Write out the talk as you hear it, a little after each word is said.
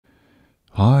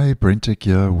Hi, BrenTech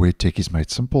here, where tech is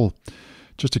made simple.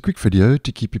 Just a quick video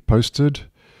to keep you posted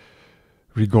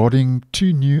regarding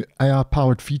two new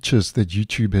AI-powered features that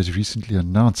YouTube has recently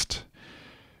announced,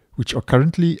 which are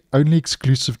currently only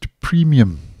exclusive to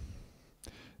premium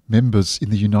members in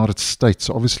the United States.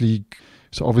 So obviously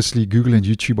Google and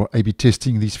YouTube are A/B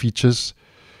testing these features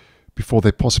before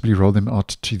they possibly roll them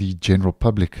out to the general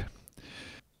public.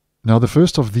 Now, the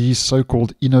first of these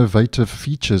so-called innovative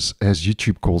features, as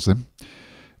YouTube calls them,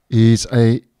 is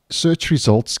a search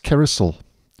results carousel,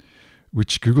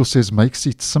 which Google says makes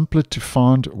it simpler to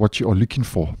find what you are looking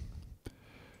for.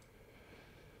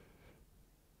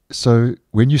 So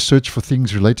when you search for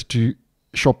things related to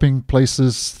shopping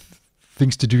places,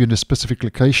 things to do in a specific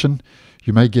location,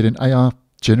 you may get an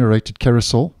AI-generated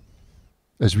carousel,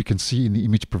 as we can see in the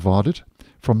image provided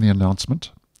from the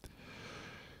announcement.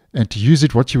 And to use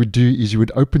it, what you would do is you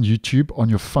would open YouTube on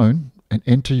your phone and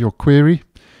enter your query,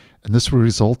 and this will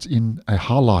result in a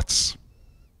highlights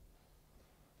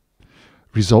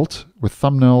result with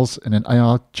thumbnails and an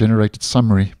AI-generated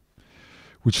summary,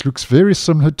 which looks very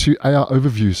similar to AI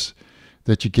overviews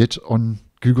that you get on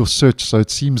Google search. So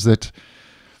it seems that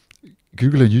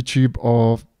Google and YouTube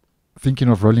are thinking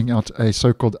of rolling out a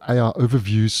so-called AI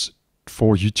overviews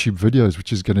for YouTube videos,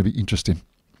 which is going to be interesting.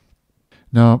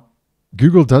 Now,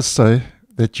 Google does say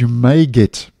that you may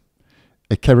get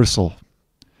a carousel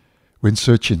when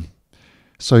searching,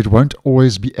 so it won't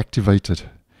always be activated.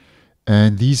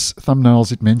 And these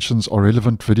thumbnails it mentions are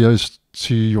relevant videos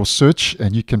to your search,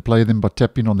 and you can play them by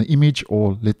tapping on the image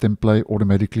or let them play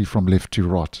automatically from left to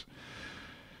right.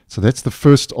 So that's the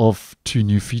first of two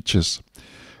new features.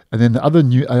 And then the other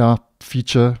new AI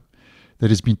feature that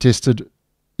has been tested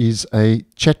is a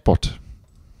chatbot.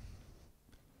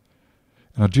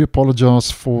 And I do apologize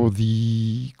for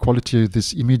the quality of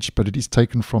this image, but it is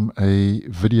taken from a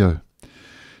video.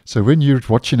 So when you're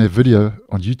watching a video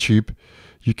on YouTube,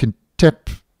 you can tap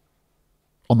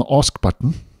on the ask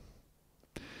button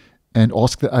and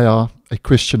ask the AI a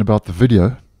question about the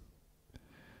video,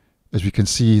 as we can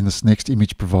see in this next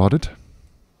image provided,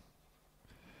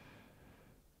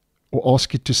 or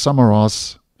ask it to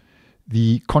summarize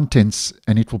the contents,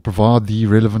 and it will provide the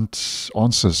relevant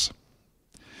answers.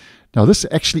 Now, this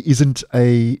actually isn't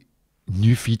a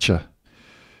new feature.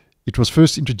 It was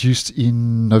first introduced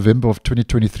in November of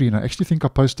 2023, and I actually think I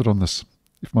posted on this,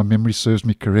 if my memory serves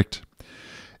me correct.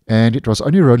 And it was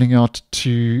only rolling out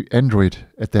to Android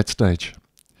at that stage.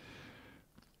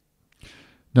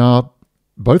 Now,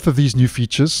 both of these new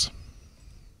features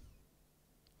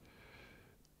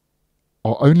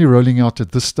are only rolling out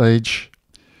at this stage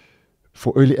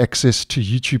for early access to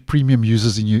YouTube premium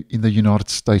users in the United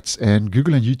States. And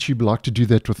Google and YouTube like to do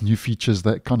that with new features.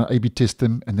 They kind of A/B test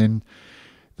them, and then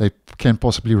they can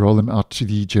possibly roll them out to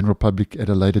the general public at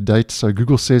a later date. So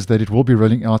Google says that it will be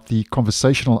rolling out the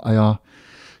conversational AI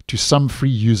to some free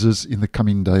users in the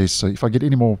coming days. So if I get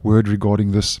any more word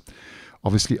regarding this,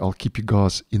 obviously I'll keep you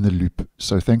guys in the loop.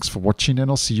 So thanks for watching,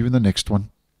 and I'll see you in the next one.